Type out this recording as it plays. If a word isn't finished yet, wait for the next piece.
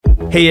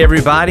Hey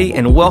everybody,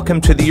 and welcome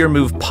to the Your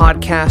Move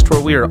podcast, where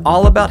we are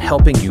all about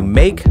helping you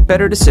make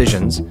better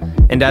decisions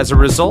and as a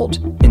result,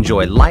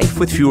 enjoy life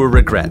with fewer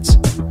regrets.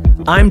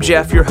 I'm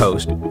Jeff, your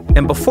host,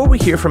 and before we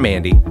hear from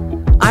Andy,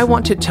 I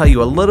want to tell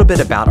you a little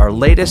bit about our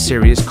latest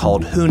series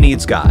called Who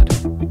Needs God?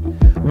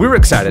 We're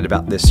excited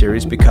about this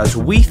series because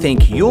we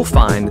think you'll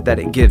find that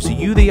it gives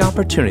you the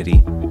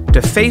opportunity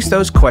to face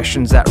those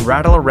questions that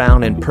rattle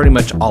around in pretty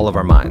much all of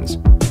our minds,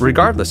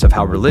 regardless of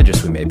how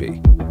religious we may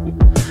be.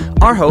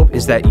 Our hope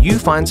is that you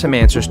find some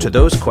answers to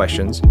those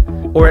questions,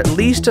 or at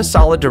least a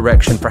solid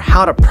direction for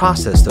how to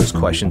process those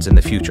questions in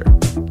the future.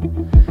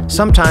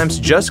 Sometimes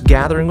just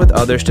gathering with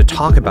others to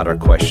talk about our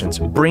questions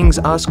brings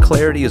us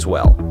clarity as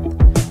well.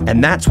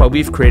 And that's why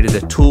we've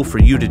created a tool for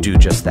you to do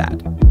just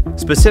that,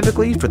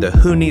 specifically for the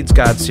Who Needs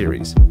God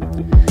series.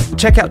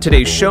 Check out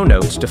today's show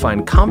notes to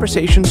find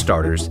conversation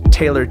starters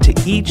tailored to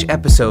each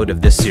episode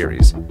of this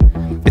series.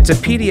 It's a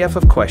PDF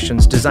of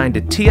questions designed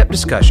to tee up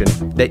discussion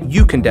that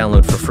you can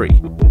download for free.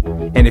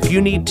 And if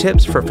you need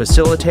tips for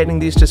facilitating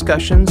these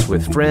discussions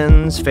with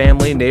friends,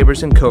 family,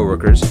 neighbors, and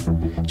coworkers,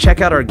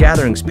 check out our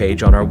gatherings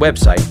page on our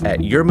website at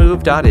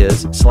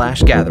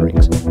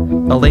yourmove.is/gatherings,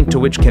 a link to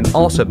which can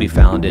also be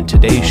found in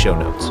today's show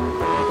notes.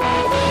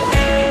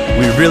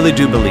 We really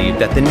do believe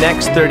that the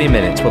next 30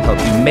 minutes will help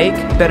you make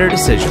better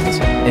decisions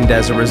and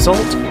as a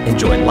result,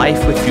 enjoy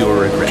life with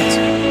fewer regrets.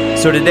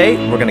 So today,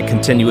 we're going to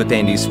continue with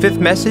Andy's fifth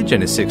message in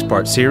his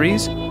 6-part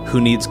series,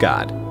 Who Needs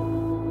God?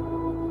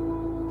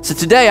 So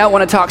today I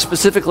want to talk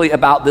specifically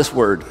about this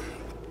word,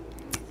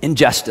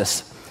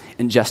 injustice.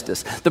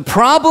 Injustice. The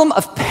problem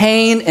of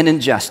pain and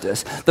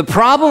injustice, the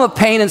problem of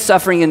pain and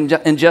suffering and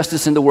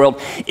injustice in the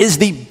world is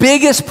the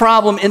biggest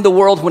problem in the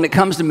world when it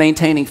comes to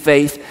maintaining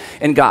faith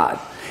in God.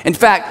 In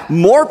fact,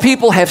 more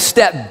people have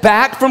stepped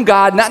back from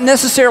God, not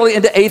necessarily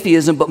into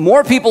atheism, but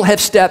more people have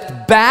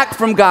stepped back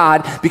from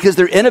God because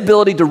their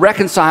inability to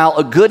reconcile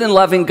a good and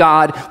loving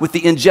God with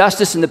the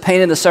injustice and the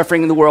pain and the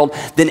suffering in the world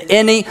than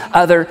any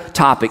other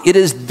topic. It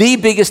is the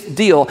biggest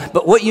deal,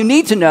 but what you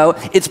need to know,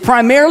 it's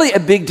primarily a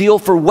big deal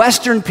for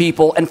Western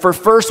people and for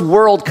first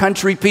world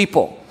country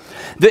people.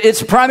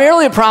 It's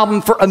primarily a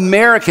problem for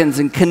Americans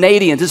and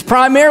Canadians. It's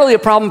primarily a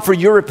problem for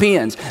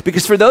Europeans.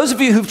 Because for those of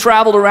you who've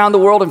traveled around the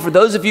world and for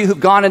those of you who've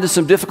gone into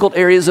some difficult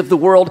areas of the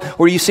world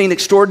where you've seen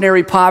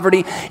extraordinary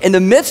poverty, in the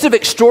midst of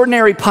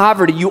extraordinary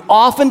poverty, you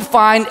often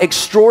find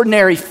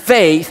extraordinary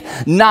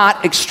faith,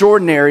 not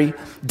extraordinary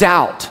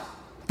doubt.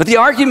 But the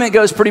argument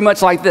goes pretty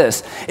much like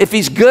this. If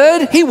he's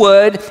good, he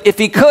would. If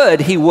he could,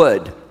 he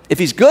would. If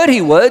he's good,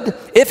 he would.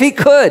 If he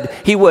could,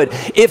 he would.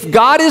 If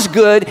God is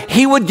good,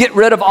 he would get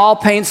rid of all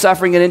pain,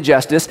 suffering, and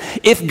injustice.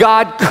 If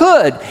God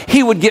could,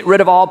 he would get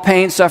rid of all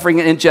pain, suffering,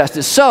 and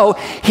injustice. So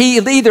he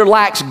either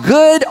lacks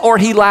good or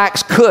he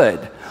lacks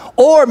could.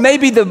 Or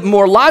maybe the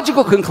more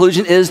logical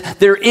conclusion is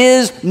there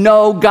is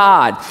no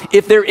God.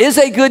 If there is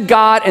a good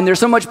God and there's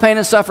so much pain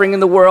and suffering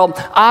in the world,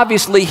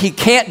 obviously he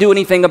can't do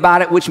anything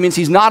about it, which means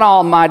he's not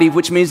almighty,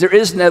 which means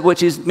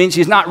means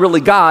he's not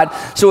really God.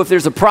 So if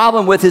there's a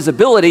problem with his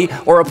ability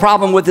or a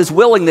problem with his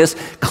willingness,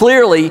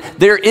 clearly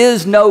there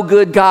is no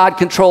good God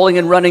controlling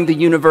and running the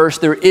universe.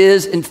 There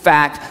is, in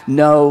fact,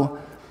 no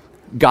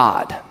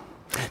God.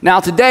 Now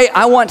today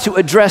I want to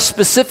address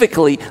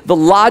specifically the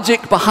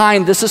logic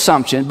behind this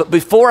assumption, but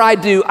before I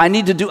do, I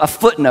need to do a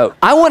footnote.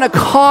 I want to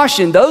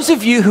caution those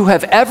of you who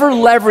have ever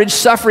leveraged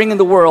suffering in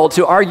the world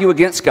to argue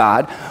against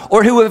God,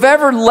 or who have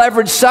ever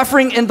leveraged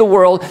suffering in the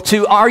world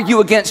to argue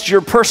against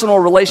your personal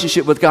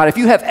relationship with God. If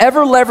you have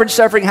ever leveraged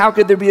suffering, how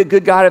could there be a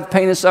good God of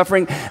pain and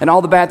suffering and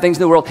all the bad things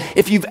in the world?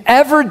 If you've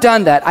ever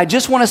done that, I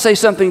just want to say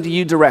something to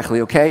you directly,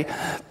 okay?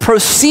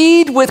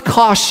 Proceed with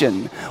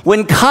caution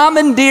when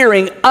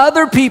commandeering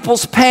other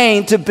people's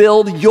pain to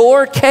build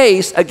your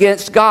case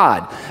against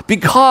God,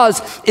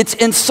 because it's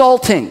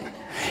insulting.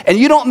 And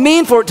you don't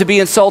mean for it to be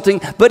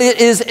insulting, but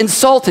it is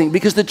insulting,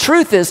 because the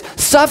truth is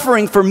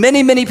suffering for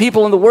many, many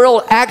people in the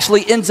world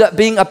actually ends up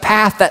being a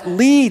path that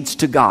leads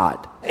to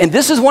God. And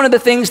this is one of the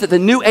things that the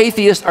new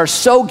atheists are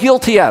so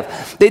guilty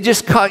of. They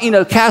just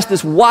cast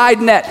this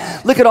wide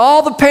net. Look at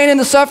all the pain and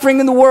the suffering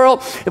in the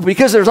world.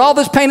 Because there's all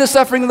this pain and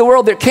suffering in the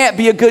world, there can't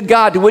be a good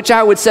God. To which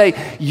I would say,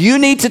 you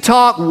need to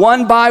talk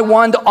one by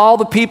one to all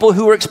the people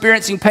who are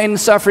experiencing pain and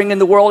suffering in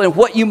the world. And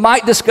what you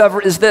might discover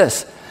is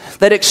this,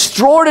 that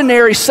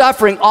extraordinary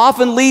suffering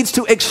often leads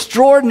to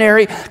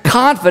extraordinary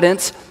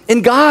confidence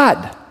in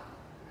God.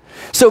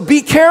 So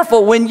be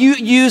careful when you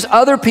use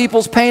other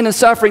people's pain and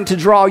suffering to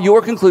draw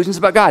your conclusions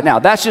about God. Now,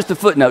 that's just a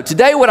footnote.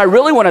 Today, what I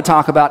really want to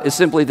talk about is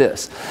simply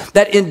this,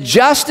 that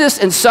injustice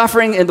and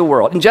suffering in the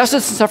world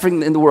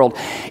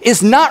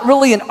is not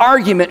really an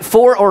argument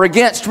for or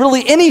against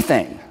really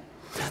anything.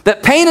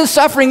 That pain and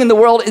suffering in the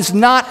world is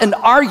not an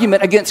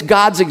argument against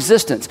God's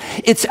existence.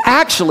 It's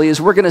actually, as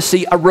we're going to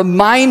see, a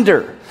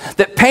reminder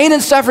that pain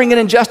and suffering and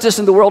injustice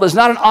in the world is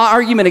not an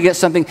argument against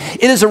something.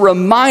 It is a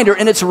reminder,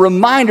 and it's a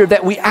reminder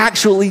that we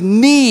actually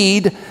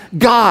need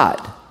God.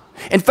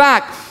 In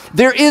fact,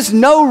 there is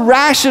no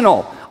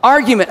rational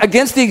argument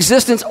against the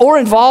existence or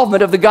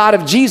involvement of the God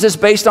of Jesus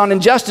based on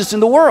injustice in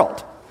the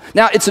world.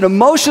 Now, it's an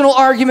emotional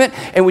argument,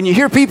 and when you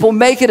hear people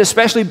make it,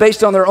 especially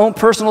based on their own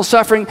personal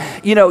suffering,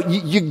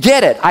 you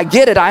get it. I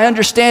get it. I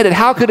understand it.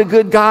 How could a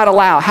good God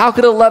allow? How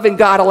could a loving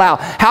God allow?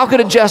 How could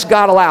a just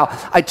God allow?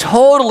 I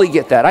totally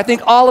get that. I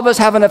think all of us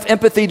have enough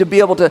empathy to be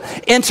able to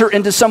enter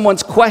into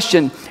someone's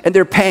question and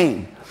their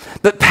pain.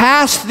 But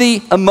past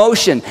the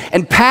emotion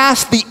and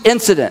past the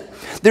incident,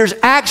 there's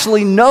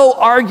actually no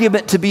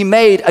argument to be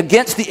made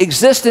against the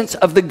existence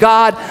of the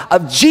God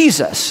of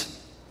Jesus.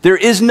 There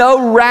is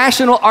no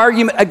rational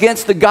argument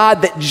against the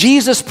God that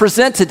Jesus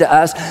presented to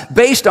us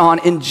based on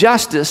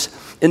injustice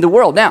in the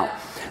world. Now,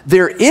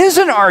 there is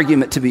an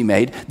argument to be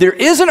made. There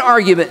is an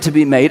argument to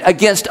be made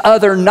against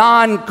other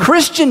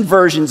non-Christian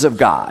versions of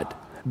God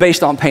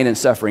based on pain and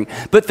suffering.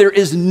 But there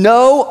is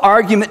no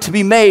argument to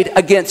be made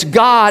against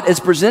God as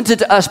presented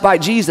to us by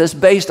Jesus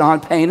based on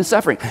pain and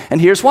suffering. And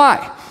here's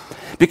why.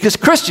 Because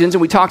Christians,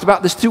 and we talked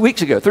about this 3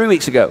 weeks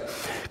ago,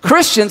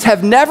 Christians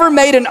have never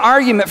made an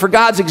argument for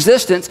God's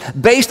existence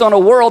based on a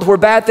world where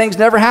bad things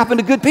never happen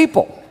to good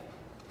people.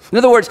 In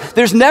other words,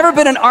 there's never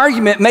been an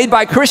argument made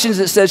by Christians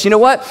that says, you know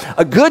what,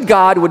 a good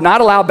God would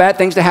not allow bad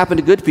things to happen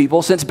to good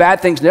people. Since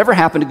bad things never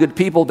happen to good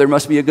people, there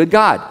must be a good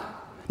God.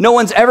 No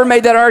one's ever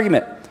made that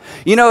argument.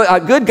 A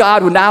good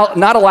God would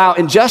not allow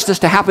injustice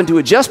to happen to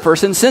a just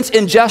person. Since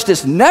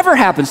injustice never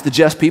happens to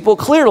just people,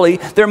 clearly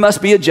there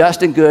must be a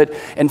just and good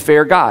and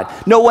fair God.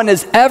 No one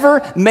has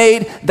ever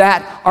made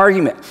that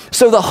argument.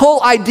 So the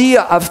whole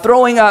idea of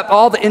throwing up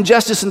all the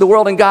injustice in the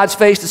world in God's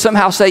face to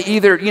somehow say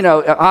either,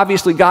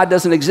 obviously God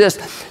doesn't exist,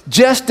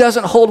 just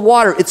doesn't hold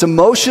water. It's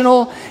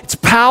emotional, it's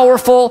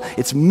powerful,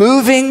 it's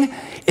moving,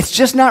 it's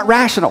just not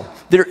rational.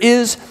 There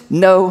is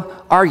no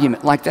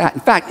argument like that. In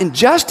fact,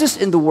 injustice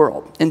in the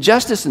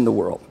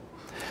world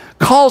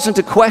calls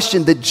into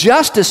question the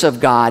justice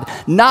of God,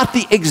 not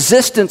the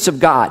existence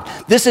of God.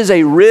 This is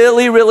a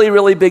really, really,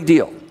 really big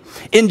deal.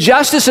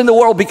 Injustice in the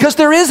world, because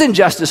there is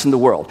injustice in the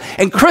world.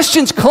 And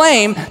Christians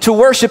claim to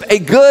worship a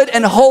good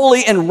and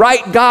holy and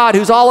right God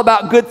who's all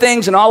about good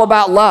things and all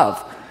about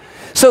love.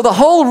 So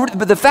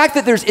the fact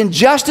that there's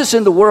injustice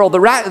in the world,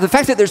 the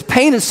fact that there's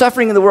pain and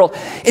suffering in the world,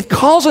 it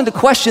calls into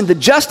question the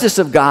justice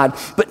of God,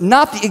 but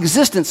not the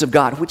existence of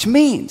God, which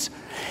means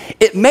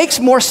it makes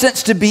more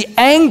sense to be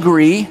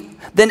angry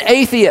than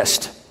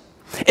atheist.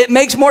 It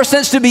makes more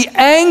sense to be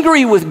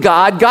angry with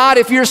God. God,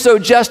 if you're so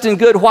just and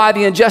good, why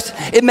the injustice?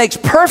 It makes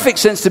perfect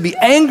sense to be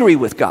angry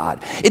with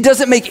God. It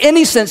doesn't make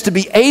any sense to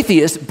be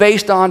atheist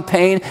based on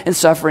pain and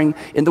suffering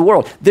in the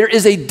world. There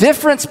is a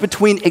difference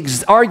between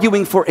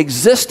arguing for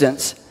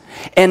existence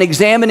and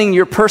examining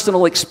your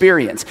personal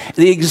experience.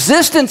 The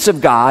existence of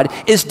God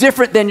is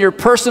different than your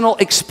personal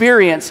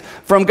experience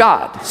from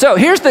God. So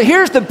here's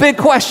the big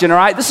question, all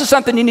right? This is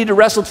something you need to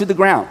wrestle to the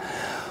ground.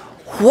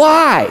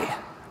 Why?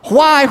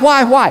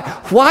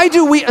 Why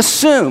do we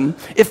assume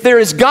if there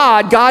is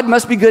God, God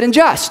must be good and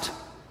just?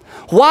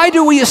 Why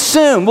do we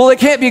assume, well, it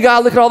can't be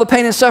God, look at all the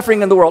pain and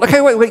suffering in the world?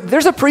 Okay, wait,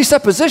 there's a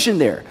presupposition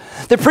there.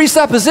 The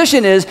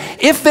presupposition is,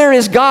 if there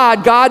is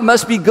God, God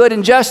must be good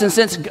and just, and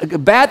since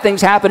bad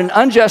things happen and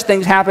unjust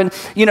things happen,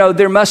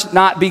 there must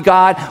not be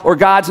God, or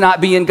God's not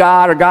being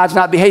God, or God's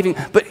not behaving.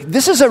 But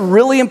this is a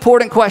really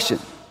important question.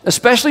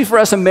 Especially for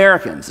us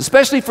Americans,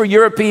 especially for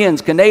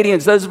Europeans,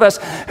 Canadians, those of us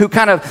who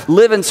kind of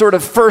live in sort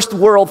of first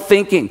world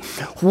thinking.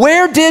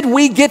 Where did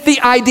we get the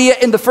idea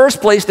in the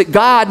first place that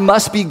God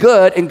must be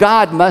good and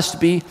God must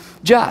be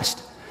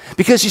just?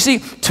 Because you see,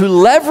 to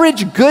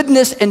leverage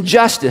goodness and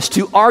justice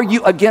to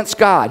argue against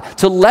God,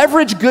 to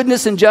leverage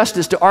goodness and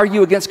justice to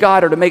argue against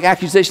God or to make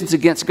accusations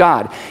against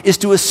God, is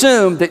to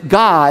assume that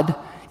God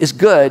is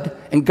good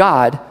and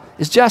God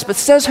is just. But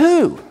says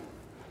who?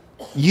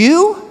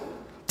 You?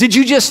 Did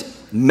you just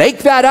make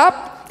that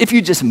up? If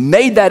you just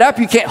made that up,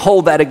 you can't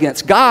hold that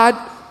against God.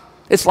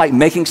 It's like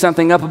making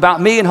something up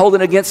about me and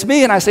holding it against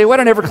me, and I say, well,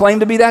 I never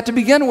claimed to be that to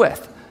begin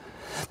with.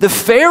 The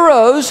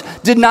pharaohs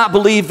did not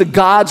believe the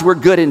gods were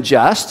good and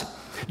just.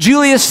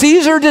 Julius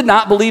Caesar did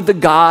not believe the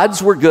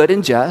gods were good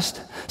and just.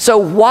 So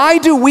why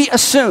do we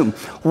assume?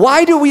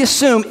 Why do we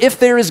assume if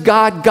there is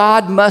God,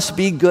 God must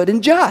be good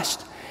and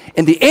just?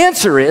 And the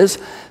answer is,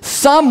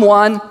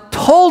 someone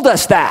told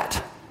us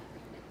that.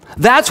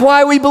 That's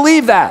why we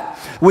believe that.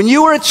 When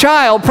you were a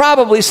child,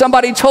 probably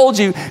somebody told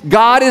you,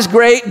 God is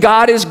great,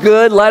 God is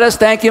good, let us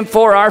thank him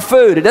for our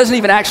food. It doesn't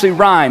even actually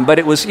rhyme, but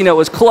it was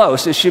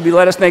close. It should be,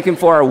 let us thank him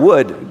for our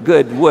wood.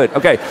 Good wood.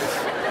 Okay.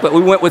 But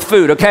we went with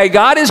food. Okay.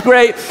 God is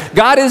great,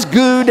 God is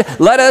good,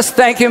 let us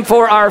thank him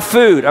for our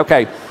food.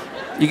 Okay.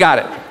 You got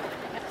it.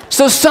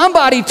 So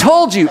somebody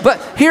told you,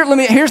 but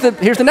here's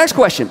the next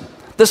question.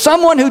 The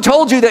someone who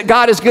told you that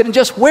God is good and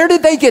just, where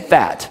did they get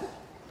that?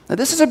 Now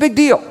this is a big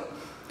deal.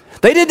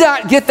 They did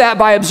not get that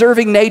by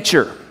observing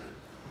nature.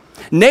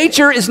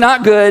 Nature is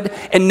not good,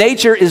 and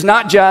nature is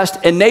not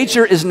just, and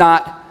nature is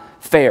not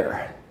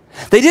fair.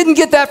 They didn't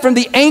get that from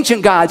the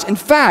ancient gods. In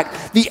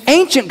fact, the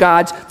ancient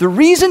gods, the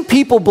reason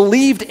people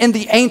believed in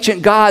the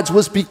ancient gods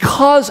was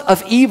because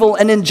of evil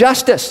and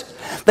injustice.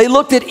 They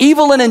looked at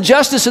evil and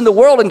injustice in the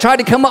world and tried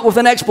to come up with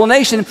an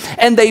explanation,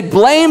 and they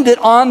blamed it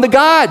on the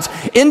gods.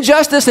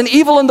 Injustice and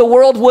evil in the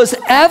world was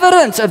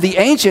evidence of the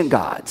ancient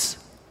gods.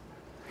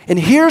 And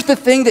here's the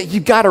thing that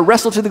you've got to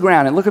wrestle to the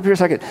ground. And look up here a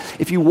second.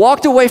 If you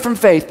walked away from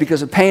faith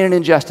because of pain and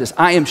injustice,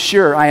 I am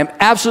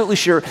absolutely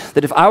sure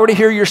that if I were to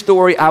hear your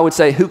story, I would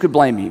say, who could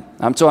blame you?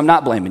 So I'm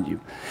not blaming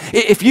you.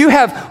 If you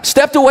have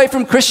stepped away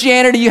from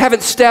Christianity, you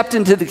haven't stepped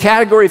into the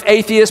category of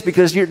atheist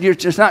because you're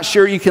just not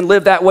sure you can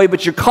live that way,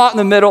 but you're caught in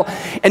the middle,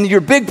 and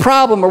your big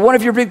problem, or one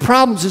of your big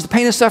problems, is the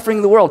pain and suffering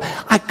in the world.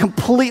 I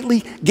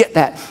completely get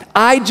that.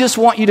 I just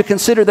want you to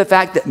consider the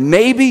fact that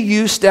maybe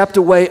you stepped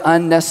away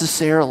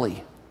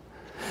unnecessarily.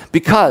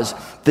 Because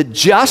the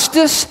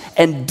justice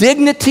and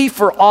dignity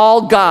for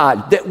all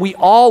God that we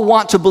all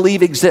want to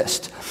believe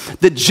exists,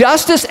 the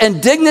justice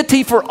and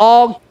dignity for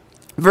all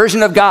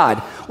version of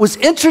God was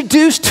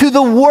introduced to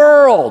the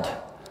world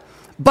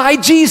by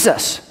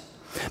Jesus.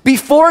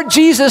 Before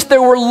Jesus,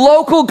 there were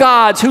local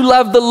gods who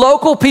loved the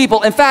local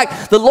people. In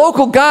fact, the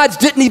local gods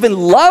didn't even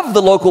love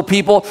the local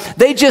people.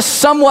 They just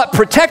somewhat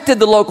protected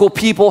the local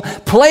people,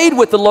 played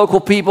with the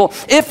local people,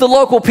 if the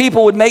local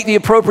people would make the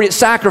appropriate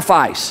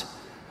sacrifice.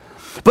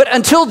 But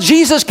until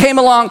Jesus came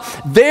along,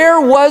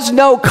 there was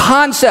no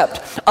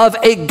concept of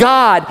a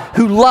God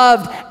who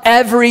loved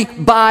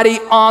everybody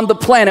on the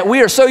planet.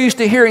 We are so used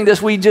to hearing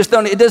this, it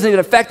doesn't even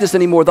affect us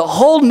anymore. The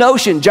whole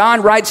notion,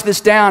 John writes this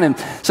down, and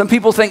some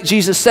people think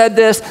Jesus said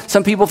this,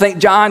 some people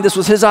think this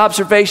was his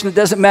observation, it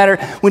doesn't matter.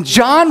 When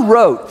John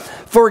wrote,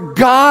 "For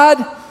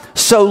God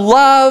so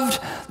loved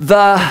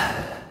I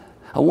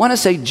want to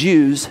say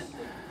Jews,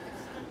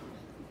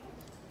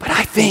 but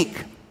I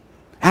think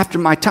after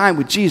my time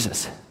with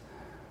Jesus,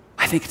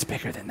 I think it's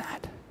bigger than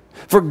that.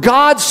 For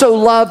God so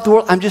loved the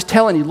world," I'm just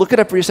telling you, look it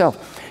up for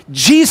yourself.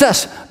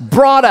 Jesus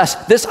brought us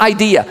this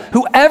idea.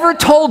 Whoever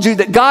told you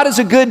that God is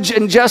a good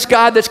and just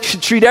God that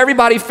should treat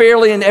everybody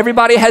fairly and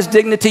everybody has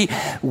dignity,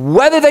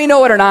 whether they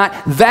know it or not,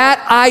 that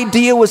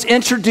idea was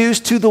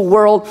introduced to the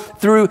world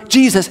through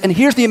Jesus. And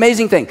here's the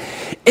amazing thing.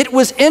 It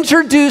was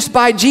introduced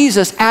by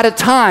Jesus at a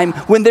time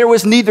when there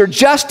was neither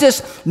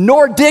justice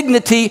nor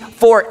dignity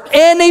for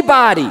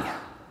anybody.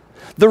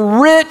 The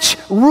rich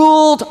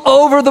ruled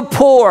over the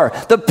poor.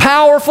 The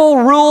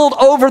powerful ruled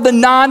over the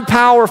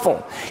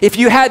non-powerful. If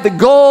you had the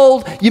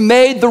gold, you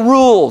made the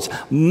rules.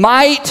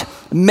 Might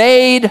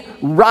made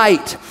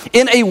right.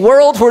 In a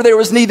world where there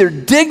was neither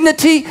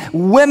dignity,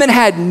 women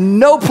had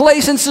no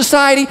place in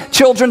society,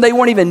 children, they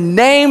weren't even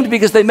named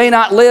because they may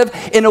not live.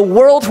 In a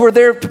world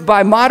where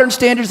by modern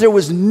standards, there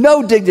was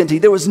no dignity,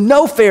 there was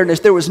no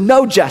fairness, there was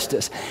no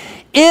justice.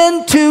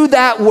 Into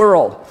that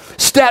world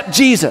stepped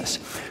Jesus,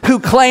 who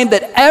claimed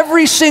that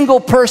every single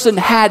person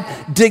had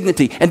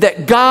dignity and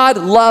that God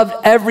loved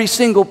every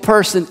single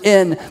person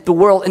in the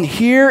world. And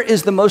here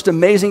is the most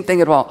amazing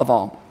thing of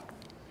all.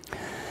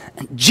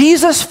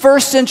 Jesus'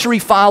 first century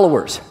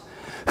followers,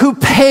 who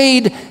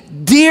paid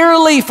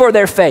dearly for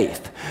their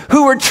faith,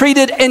 who were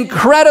treated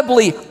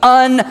incredibly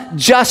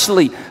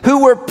unjustly,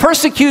 who were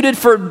persecuted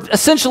for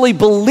essentially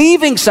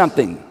believing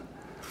something,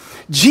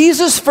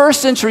 Jesus' first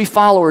century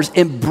followers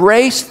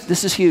embraced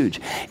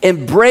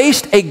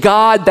a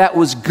God that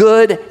was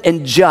good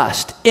and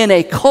just in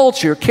a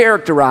culture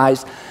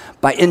characterized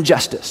by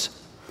injustice.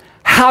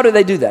 How do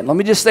they do that? Let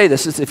me just say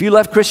this. If you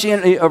left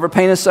Christianity over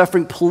pain and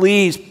suffering,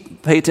 please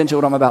pay attention to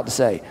what I'm about to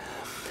say.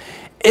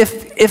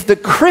 If the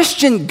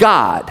Christian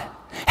God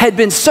had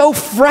been so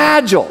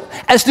fragile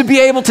as to be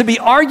able to be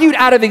argued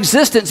out of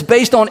existence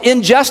based on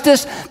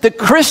injustice, the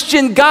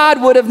Christian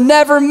God would have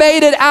never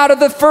made it out of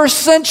the first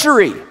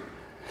century.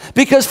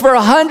 Because for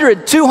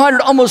 100, 200,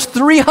 almost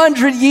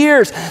 300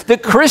 years, the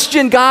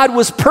Christian God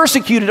was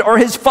persecuted, or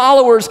his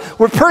followers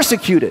were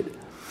persecuted.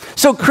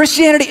 So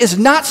Christianity is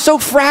not so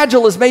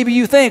fragile as maybe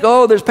you think.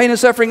 Oh, there's pain and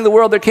suffering in the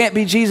world, there can't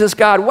be Jesus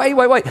God.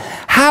 Wait.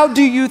 How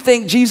do you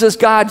think Jesus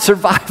God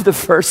survived the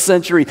first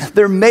century?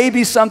 There may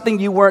be something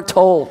you weren't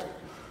told.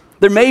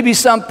 There may be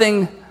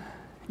something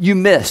you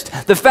missed.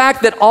 The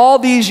fact that all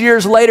these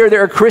years later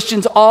there are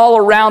Christians all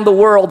around the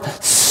world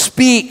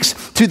speaks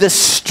to the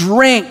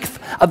strength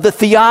of the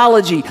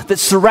theology that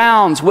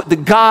surrounds what the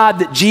God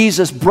that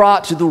Jesus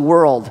brought to the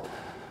world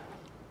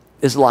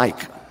is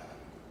like.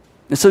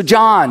 And so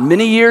John,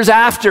 many years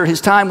after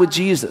his time with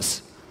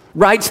Jesus,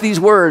 writes these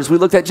words. We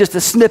looked at just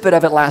a snippet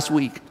of it last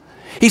week.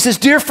 He says,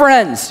 "Dear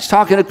friends," he's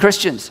talking to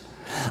Christians,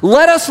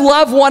 "let us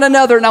love one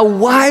another." Now,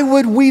 why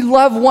would we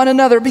love one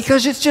another?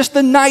 Because it's just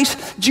the nice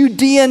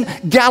Judean,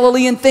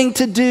 Galilean thing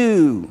to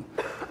do.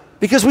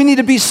 Because we need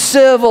to be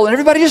civil and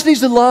everybody just needs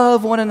to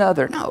love one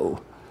another. No.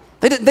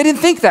 They didn't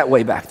think that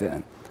way back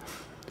then.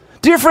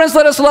 "Dear friends,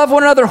 let us love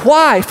one another."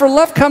 Why? For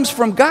love comes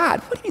from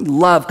God. What do you mean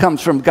love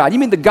comes from God? You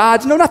mean the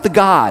gods? No, not the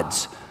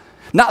gods.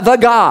 Not the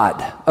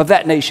God of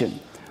that nation.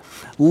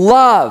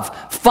 Love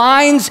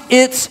finds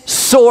its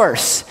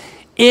source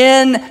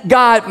in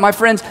God. My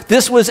friends,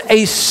 this was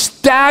a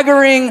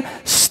staggering,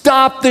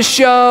 stop the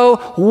show,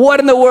 what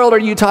in the world are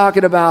you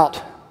talking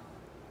about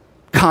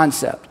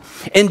concept.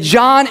 And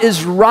John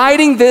is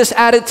writing this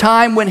at a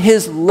time when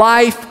his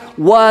life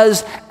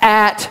was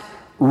at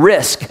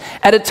risk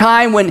at a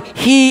time when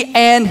he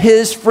and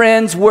his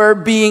friends were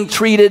being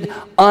treated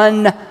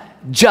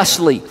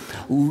unjustly.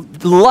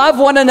 Love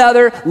one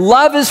another.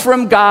 Love is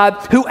from God.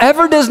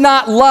 Whoever does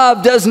not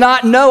love does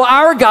not know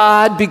our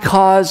God,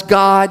 because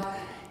God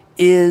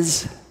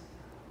is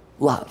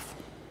love.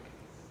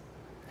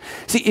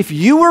 See, if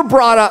you were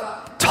brought up,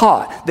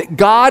 taught that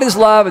God is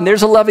love and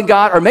there's a loving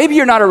God, or maybe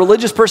you're not a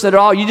religious person at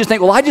all, you just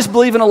think, well, I just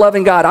believe in a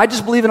loving God. I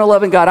just believe in a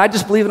loving God. I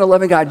just believe in a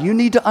loving God. You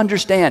need to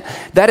understand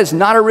that is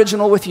not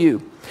original with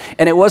you.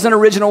 And it wasn't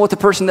original with the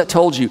person that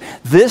told you.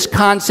 This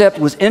concept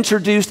was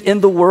introduced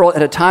in the world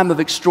at a time of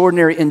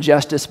extraordinary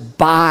injustice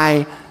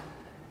by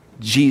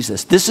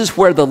Jesus. This is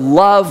where the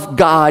love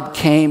God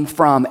came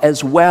from,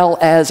 as well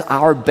as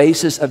our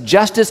basis of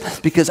justice,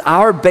 because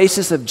our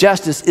basis of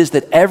justice is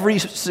that every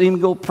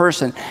single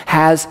person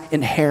has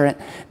inherent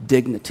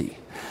dignity.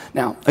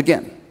 Now,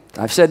 again,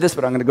 I've said this,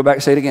 but I'm going to go back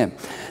and say it again.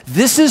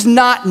 This is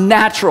not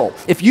natural.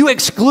 If you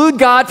exclude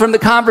God from the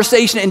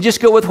conversation and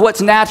just go with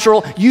what's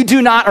natural, you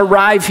do not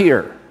arrive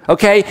here,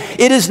 okay?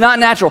 It is not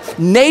natural.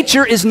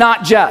 Nature is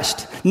not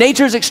just.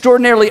 Nature is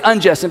extraordinarily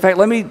unjust. In fact,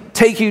 let me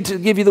take you to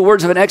give you the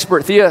words of an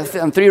expert,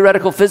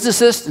 theoretical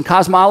physicist and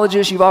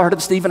cosmologist. You've all heard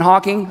of Stephen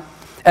Hawking.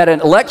 At a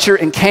lecture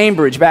in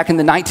Cambridge back in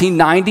the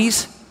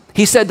 1990s,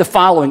 he said the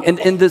following,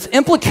 and the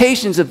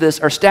implications of this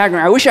are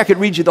staggering. I wish I could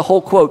read you the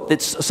whole quote.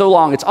 It's so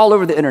long. It's all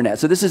over the internet,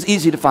 so this is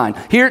easy to find.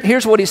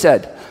 Here's what he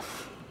said.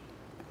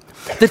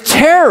 The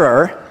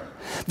terror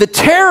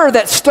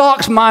that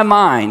stalks my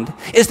mind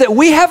is that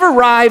we have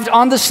arrived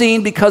on the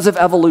scene because of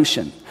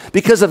evolution,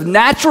 because of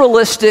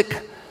naturalistic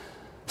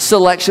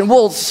selection.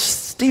 Well,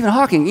 Stephen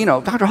Hawking,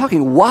 Dr.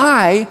 Hawking,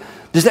 why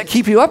does that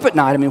keep you up at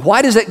night? I mean,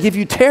 why does that give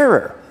you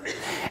terror?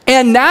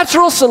 And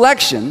natural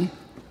selection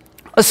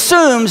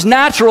assumes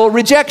natural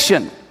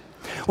rejection,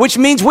 which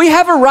means we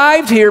have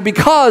arrived here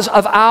because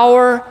of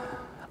our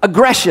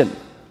aggression.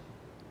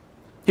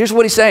 Here's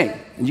what he's saying,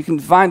 and you can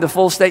find the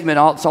full statement,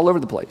 it's all over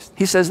the place.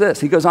 He says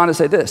this, he goes on to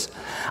say this: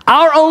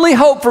 our only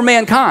hope for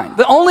mankind,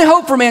 the only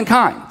hope for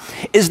mankind,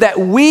 is that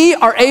we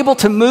are able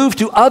to move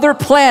to other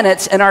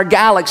planets in our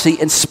galaxy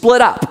and split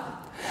up.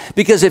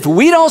 Because if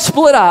we don't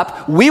split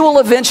up, we will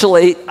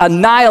eventually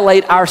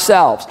annihilate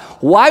ourselves.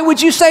 Why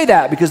would you say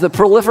that? Because the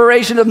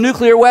proliferation of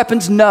nuclear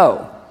weapons?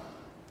 No.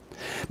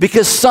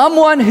 Because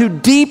someone who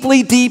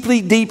deeply,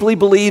 deeply, deeply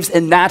believes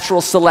in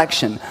natural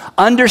selection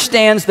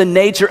understands the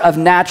nature of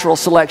natural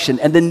selection.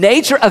 And the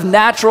nature of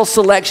natural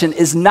selection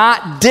is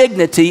not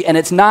dignity, and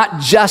it's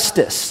not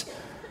justice,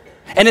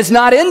 and it's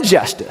not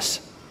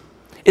injustice.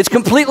 It's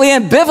completely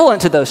ambivalent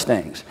to those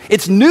things.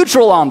 It's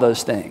neutral on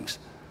those things.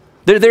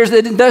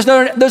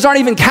 Those aren't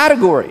even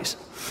categories.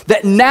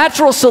 That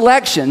natural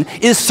selection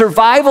is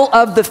survival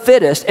of the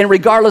fittest, and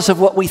regardless of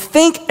what we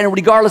think and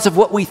regardless of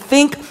what we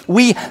think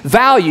we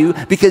value,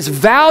 because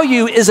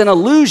value is an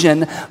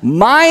illusion,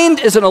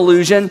 mind is an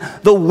illusion,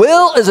 the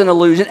will is an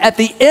illusion. At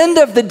the end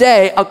of the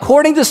day,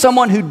 according to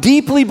someone who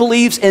deeply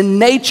believes in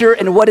nature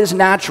and what is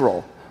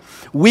natural,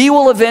 we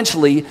will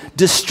eventually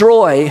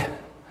destroy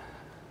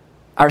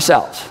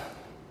ourselves.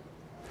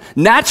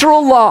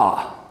 Natural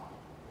law,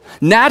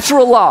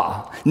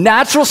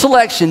 natural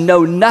selection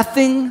know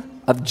nothing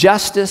of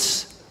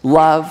justice,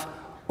 love,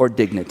 or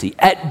dignity.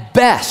 At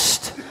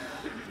best,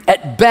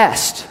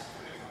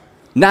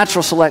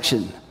 natural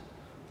selection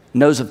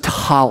knows of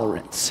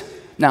tolerance.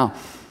 Now,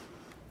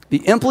 the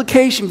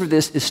implication for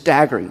this is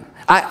staggering.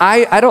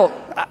 I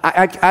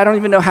don't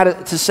even know how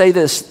to say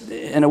this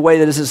in a way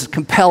that is as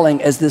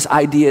compelling as this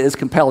idea is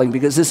compelling,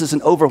 because this is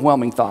an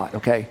overwhelming thought,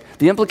 okay?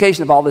 The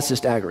implication of all this is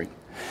staggering.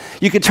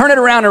 You could turn it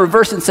around and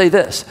reverse and say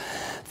this: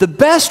 the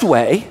best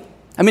way,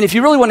 if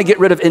you really want to get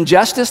rid of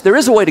injustice, there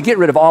is a way to get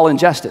rid of all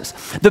injustice.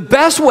 The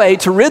best way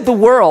to rid the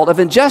world of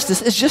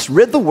injustice is just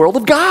rid the world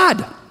of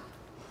God.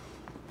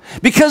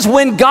 Because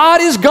when God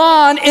is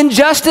gone,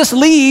 injustice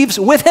leaves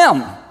with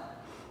him.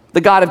 The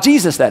God of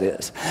Jesus, that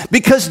is.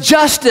 Because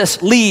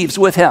justice leaves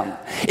with him.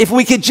 If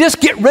we could just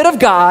get rid of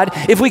God,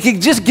 if we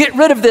could just get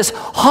rid of this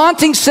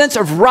haunting sense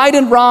of right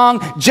and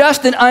wrong,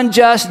 just and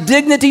unjust,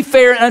 dignity,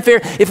 fair and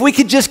unfair, if we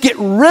could just get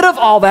rid of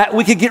all that,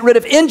 we could get rid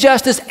of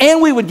injustice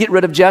and we would get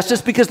rid of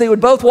justice, because they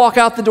would both walk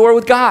out the door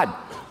with God.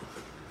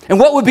 And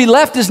what would be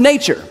left is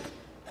nature,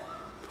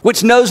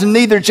 which knows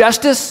neither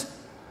justice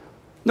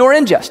nor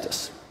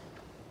injustice.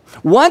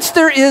 Once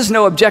there is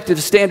no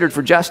objective standard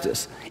for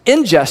justice,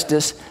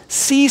 injustice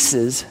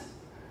ceases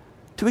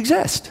to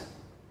exist.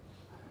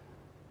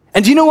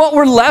 And do you know what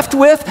we're left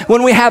with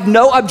when we have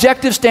no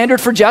objective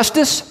standard for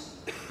justice?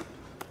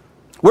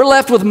 We're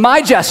left with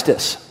my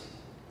justice.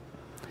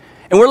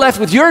 And we're left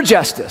with your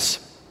justice.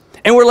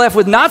 And we're left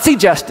with Nazi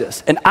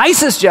justice, and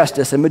ISIS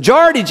justice, and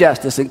majority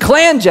justice, and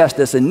clan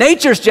justice, and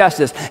nature's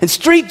justice, and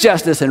street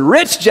justice, and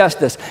rich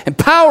justice, and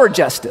power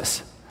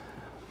justice.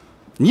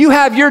 You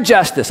have your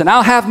justice, and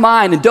I'll have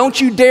mine, and don't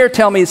you dare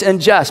tell me it's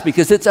unjust,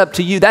 because it's up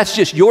to you. That's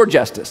just your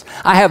justice.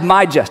 I have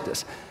my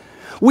justice.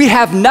 We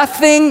have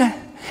nothing,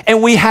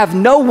 and we have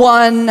no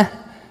one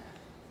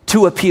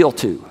to appeal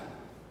to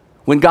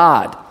when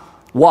God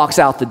walks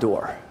out the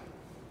door.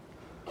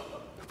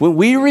 When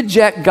we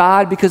reject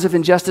God because of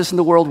injustice in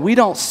the world, we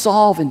don't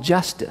solve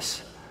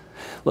injustice.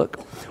 Look,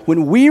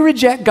 when we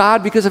reject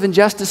God because of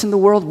injustice in the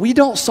world, we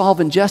don't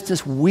solve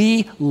injustice,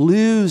 we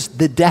lose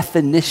the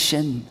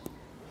definition.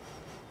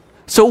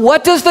 So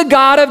what does the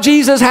God of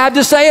Jesus have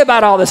to say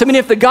about all this? I mean,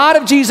 if the God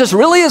of Jesus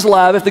really is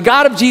love, if the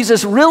God of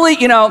Jesus really,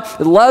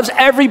 loves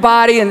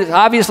everybody and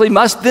obviously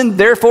must then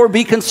therefore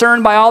be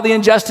concerned by all the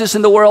injustice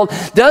in the world,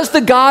 does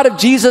the God of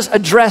Jesus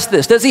address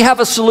this? Does he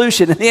have a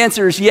solution? And the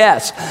answer is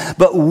yes,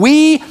 but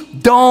we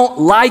don't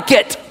like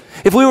it.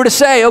 If we were to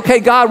say, okay,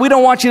 God, we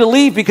don't want you to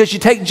leave because you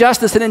take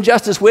justice and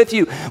injustice with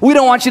you. We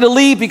don't want you to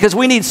leave because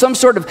we need some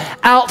sort of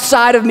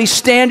outside of me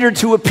standard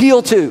to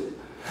appeal to.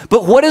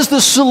 But what is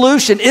the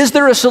solution? Is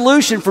there a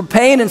solution for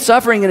pain and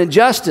suffering and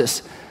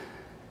injustice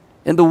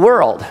in the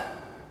world?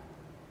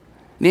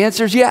 And the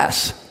answer is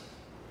yes.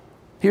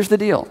 Here's the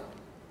deal.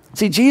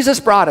 See, Jesus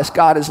brought us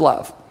God is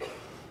love.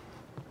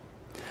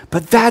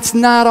 But that's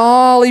not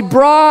all he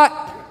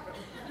brought.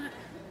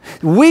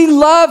 We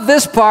love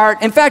this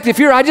part. In fact, if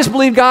you're, I just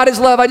believe God is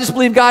love, I just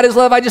believe God is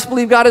love, I just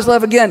believe God is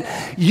love again,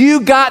 you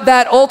got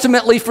that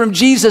ultimately from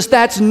Jesus.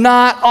 That's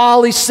not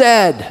all he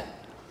said.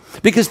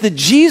 Because the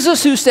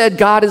Jesus who said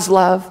God is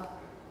love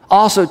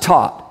also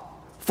taught,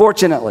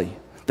 fortunately,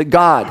 that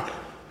God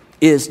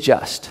is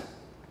just.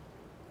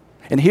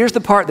 And here's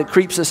the part that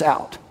creeps us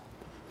out.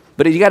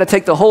 But you got to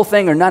take the whole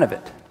thing or none of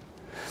it.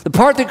 The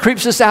part that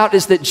creeps us out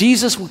is that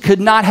Jesus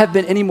could not have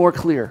been any more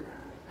clear.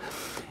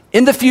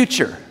 In the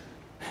future,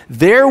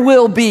 there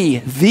will be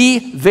the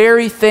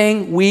very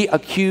thing we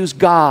accuse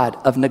God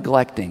of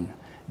neglecting: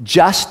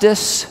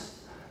 justice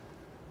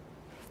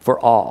for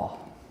all.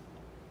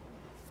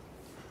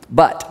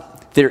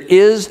 But there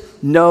is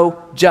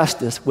no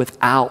justice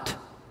without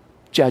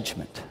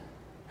judgment.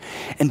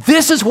 And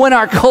this is when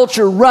our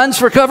culture runs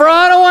for cover.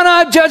 I don't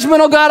want a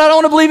judgmental God. I don't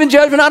want to believe in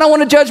judgment. I don't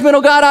want a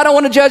judgmental God. I don't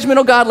want a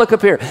judgmental God. Look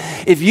up here.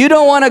 If you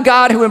don't want a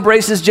God who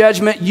embraces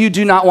judgment, you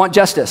do not want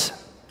justice.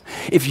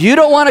 If you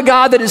don't want a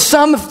God that in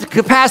some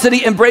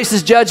capacity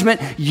embraces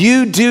judgment,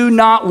 you do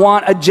not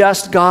want a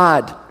just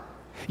God.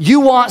 You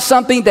want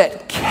something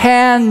that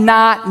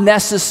cannot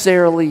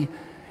necessarily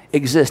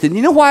exist. And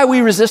you know why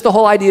we resist the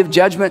whole idea of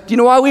judgment? Do you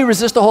know why we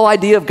resist the whole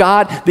idea of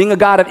God being a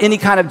God of any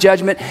kind of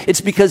judgment? It's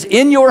because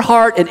in your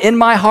heart and in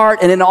my heart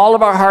and in all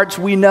of our hearts,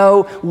 we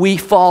know we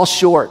fall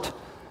short.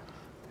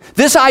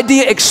 This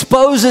idea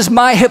exposes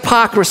my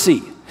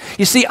hypocrisy.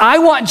 You see, I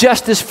want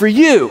justice for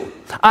you.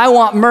 I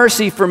want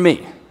mercy for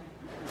me.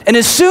 And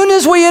as soon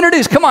as we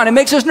introduce, come on, it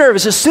makes us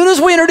nervous. As soon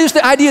as we introduce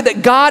the idea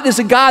that God is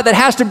a God that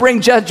has to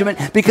bring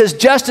judgment because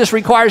justice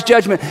requires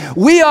judgment,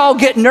 we all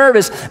get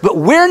nervous. But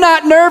we're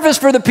not nervous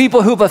for the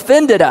people who've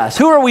offended us.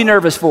 Who are we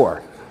nervous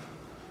for?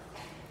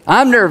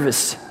 I'm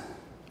nervous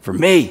for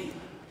me.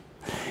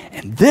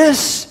 And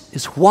this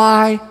is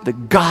why the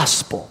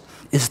gospel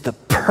is the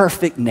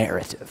perfect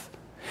narrative.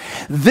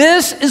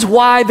 This is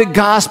why the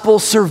gospel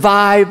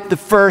survived the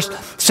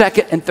first,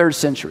 second, and third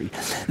century.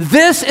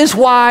 This is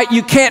why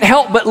you can't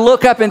help but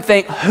look up and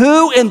think,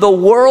 who in the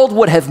world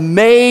would have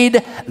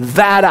made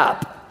that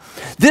up?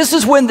 This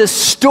is when the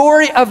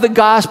story of the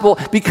gospel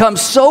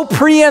becomes so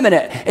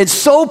preeminent and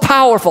so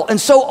powerful and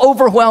so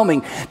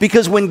overwhelming,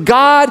 because when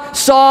God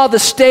saw the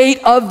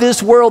state of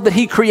this world that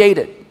he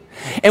created,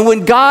 and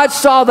when God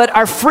saw that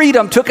our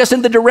freedom took us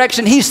in the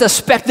direction he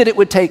suspected it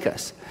would take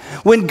us,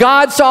 when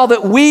God saw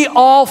that we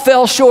all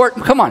fell short,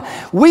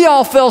 we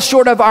all fell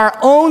short of our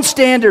own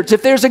standards.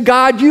 If there's a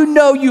God, you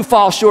know you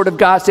fall short of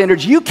God's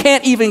standards. You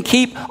can't even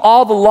keep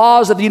all the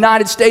laws of the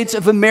United States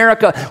of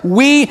America.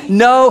 We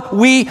know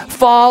we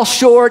fall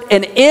short,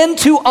 and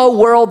into a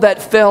world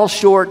that fell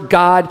short,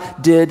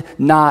 God did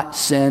not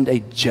send a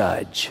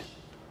judge.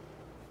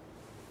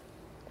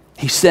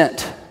 He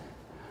sent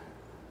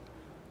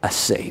a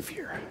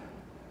Savior.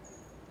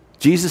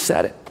 Jesus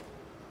said it.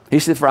 He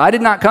said, "For I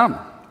did not come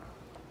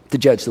to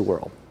judge the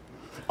world,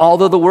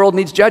 although the world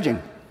needs judging.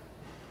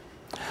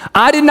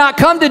 I did not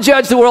come to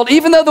judge the world,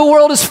 even though the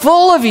world is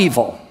full of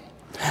evil.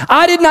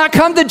 I did not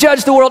come to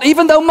judge the world,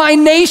 even though my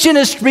nation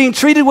is being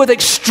treated with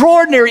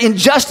extraordinary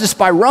injustice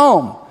by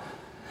Rome.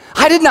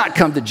 I did not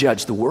come to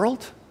judge the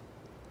world,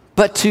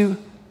 but to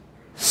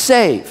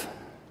save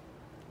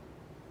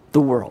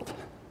the world."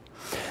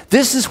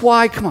 This is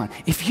why,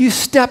 if you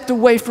stepped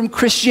away from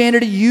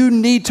Christianity, you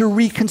need to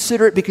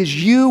reconsider it,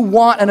 because you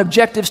want an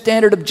objective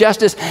standard of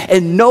justice,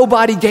 and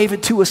nobody gave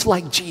it to us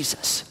like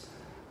Jesus.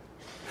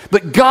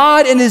 But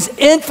God in his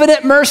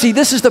infinite mercy,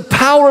 this is the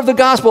power of the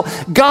gospel,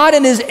 God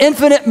in his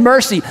infinite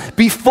mercy,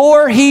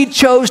 before he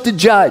chose to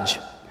judge,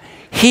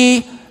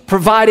 he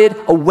provided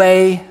a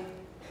way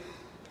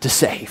to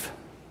save.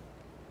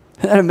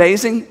 Isn't that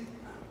amazing?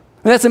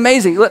 That's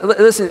amazing.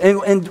 Listen,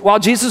 and while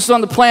Jesus was on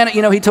the planet,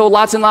 he told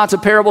lots and lots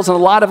of parables, and a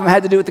lot of them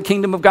had to do with the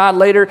kingdom of God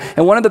later.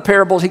 And one of the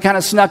parables, he kind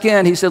of snuck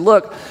in. He said,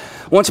 look,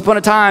 once upon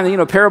a time,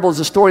 parable is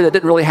a story that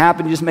didn't really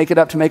happen. You just make it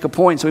up to make a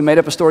point. So he made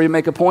up a story to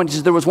make a point. He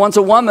says, there was once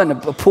a woman,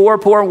 a poor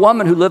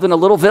woman who lived in a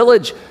little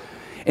village,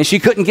 and she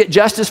couldn't get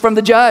justice from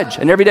the judge.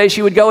 And every day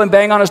she would go and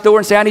bang on his door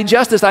and say, I need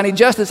justice, I need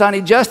justice, I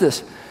need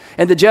justice.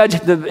 And the judge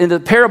in the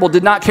parable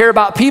did not care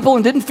about people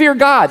and didn't fear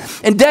God.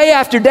 And day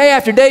after day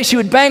after day, she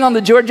would bang on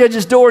the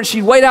judge's door, and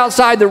she'd wait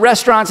outside the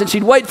restaurants, and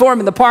she'd wait for him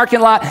in the parking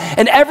lot.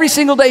 And every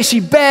single day she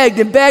begged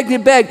and begged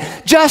and begged,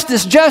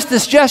 justice,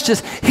 justice,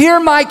 justice. Hear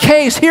my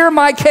case, hear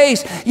my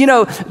case.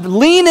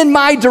 Lean in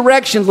my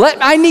direction.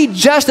 I need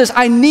justice.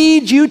 I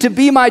need you to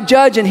be my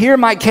judge and hear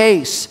my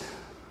case.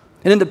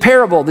 And in the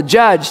parable, the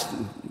judge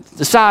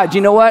decides,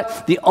 you know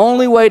what? The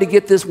only way to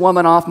get this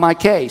woman off my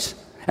case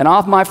and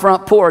off my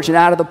front porch and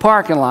out of the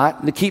parking lot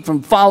and to keep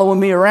from following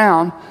me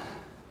around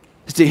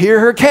is to hear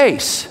her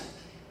case.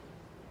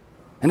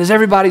 And as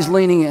everybody's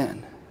leaning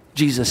in,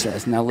 Jesus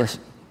says, now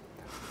listen,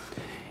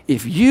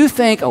 if you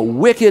think a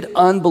wicked,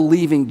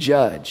 unbelieving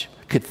judge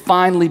could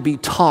finally be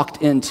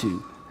talked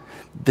into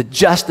the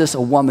justice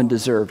a woman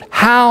deserved,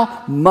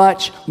 how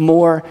much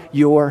more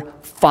your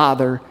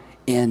Father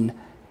in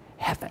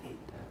heaven?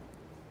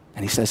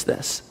 And he says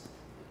this,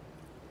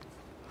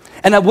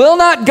 and will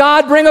not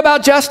God bring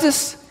about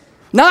justice?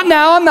 Not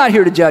now, I'm not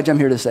here to judge, I'm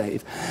here to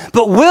save.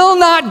 But will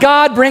not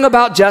God bring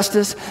about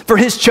justice for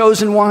his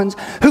chosen ones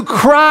who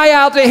cry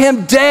out to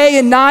him day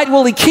and night?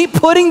 Will he keep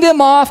putting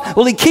them off?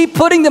 Will he keep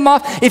putting them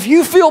off? If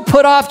you feel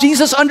put off,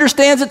 Jesus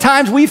understands at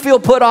times we feel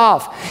put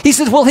off. He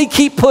says, will he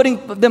keep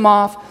putting them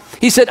off?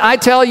 He said, I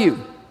tell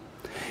you,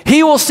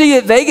 he will see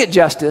that they get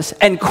justice,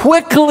 and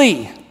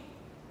quickly.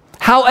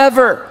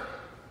 However,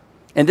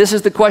 and this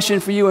is the question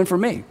for you and for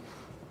me.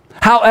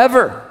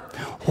 However,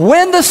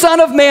 when the Son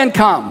of Man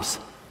comes,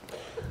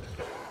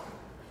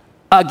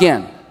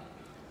 again,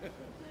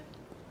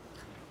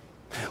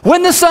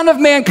 when the Son of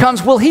Man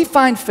comes, will he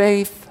find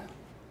faith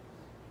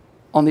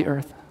on the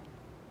earth?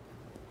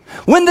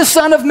 When the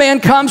Son of Man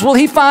comes, will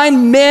he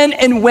find men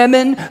and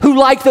women who,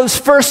 like those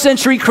first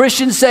century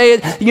Christians,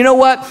 say, you know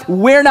what,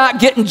 we're not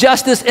getting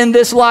justice in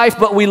this life,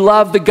 but we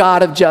love the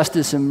God of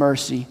justice and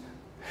mercy.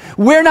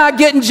 We're not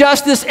getting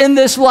justice in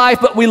this life,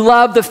 but we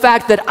love the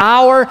fact that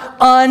our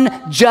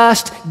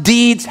unjust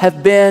deeds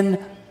have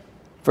been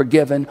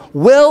forgiven.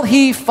 Will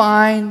he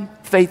find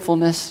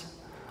faithfulness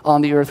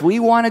on the earth? We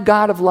want a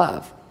God of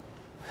love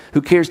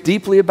who cares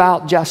deeply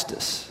about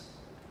justice,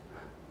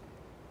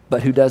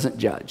 but who doesn't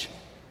judge.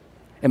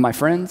 And my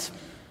friends,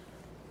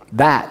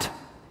 that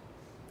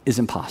is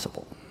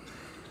impossible.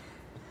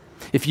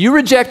 If you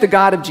reject the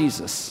God of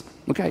Jesus,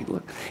 okay,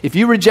 look, if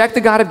you reject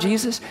the God of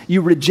Jesus,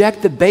 you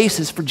reject the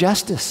basis for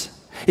justice.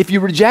 If you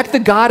reject the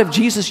God of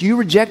Jesus, you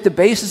reject the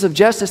basis of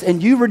justice,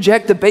 and you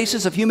reject the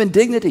basis of human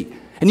dignity.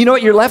 And you know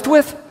what you're left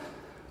with?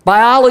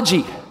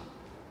 Biology.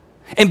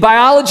 And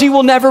biology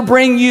will never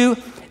bring you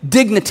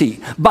dignity.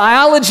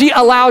 Biology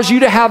allows you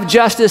to have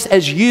justice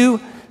as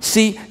you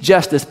see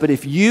justice. But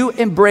if you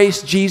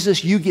embrace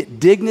Jesus, you get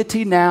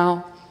dignity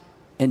now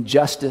and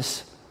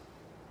justice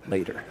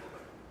later.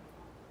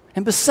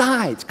 And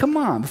besides, come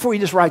on, before you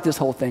just write this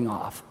whole thing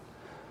off,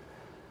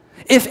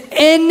 if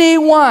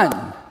anyone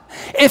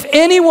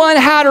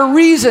had a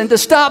reason to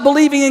stop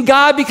believing in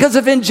God because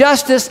of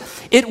injustice,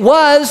 it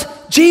was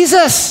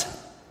Jesus.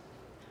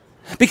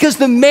 Because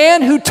the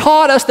man who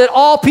taught us that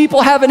all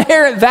people have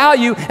inherent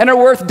value and are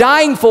worth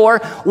dying for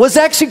was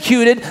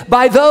executed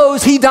by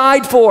those he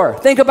died for.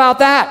 Think about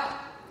that.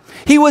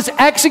 He was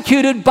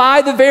executed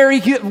by the very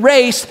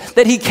race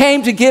that he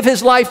came to give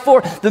his life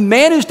for. The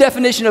man whose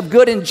definition of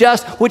good and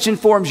just, which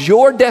informs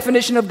your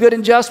definition of good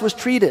and just, was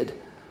treated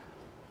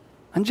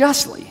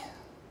unjustly.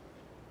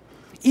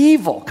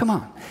 Evil, come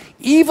on.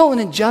 Evil and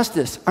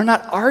injustice are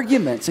not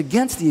arguments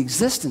against the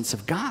existence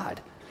of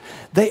God.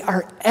 They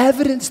are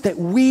evidence that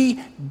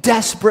we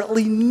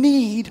desperately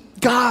need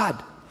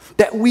God,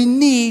 that we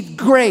need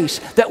grace,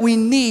 that we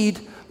need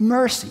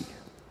mercy.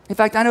 In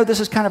fact, I know this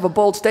is kind of a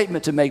bold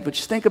statement to make, but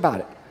just think about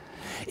it.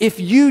 If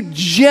you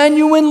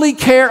genuinely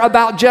care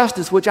about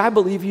justice, which I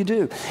believe you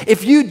do,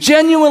 if you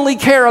genuinely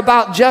care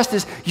about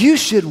justice, you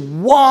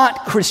should want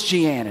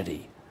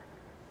Christianity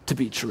to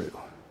be true.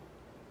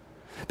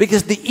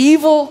 Because the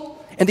evil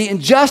and the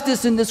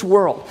injustice in this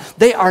world,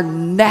 they are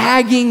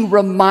nagging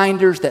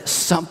reminders that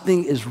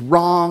something is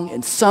wrong,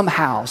 and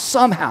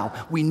somehow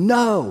we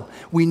know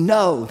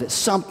that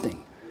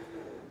something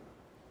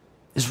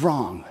is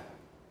wrong.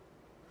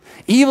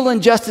 Evil and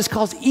injustice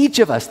calls each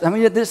of us. I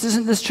mean,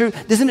 isn't this true?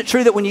 Isn't it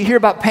true that when you hear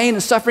about pain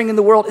and suffering in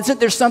the world,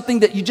 isn't there something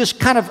that you just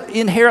kind of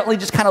inherently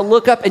just kind of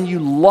look up and you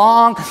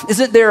long?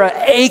 Isn't there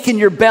an ache in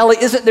your belly?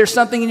 Isn't there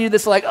something in you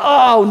that's like,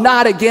 oh,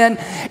 not again?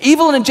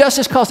 Evil and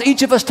injustice calls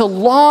each of us to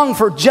long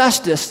for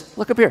justice.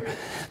 Look up here.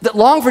 That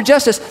long for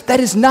justice that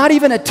is not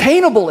even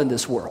attainable in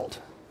this world.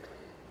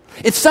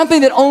 It's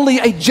something that only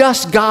a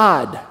just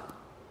God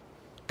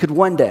could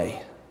one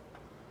day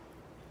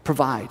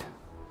provide.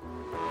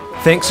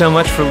 Thanks so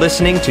much for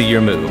listening to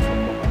Your Move.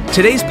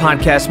 Today's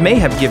podcast may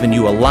have given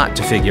you a lot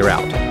to figure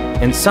out,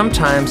 and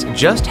sometimes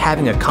just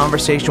having a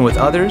conversation with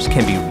others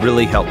can be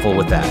really helpful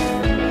with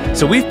that.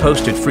 So we've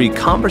posted free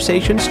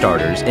conversation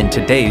starters in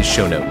today's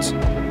show notes.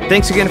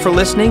 Thanks again for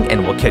listening,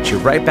 and we'll catch you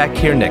right back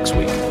here next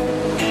week.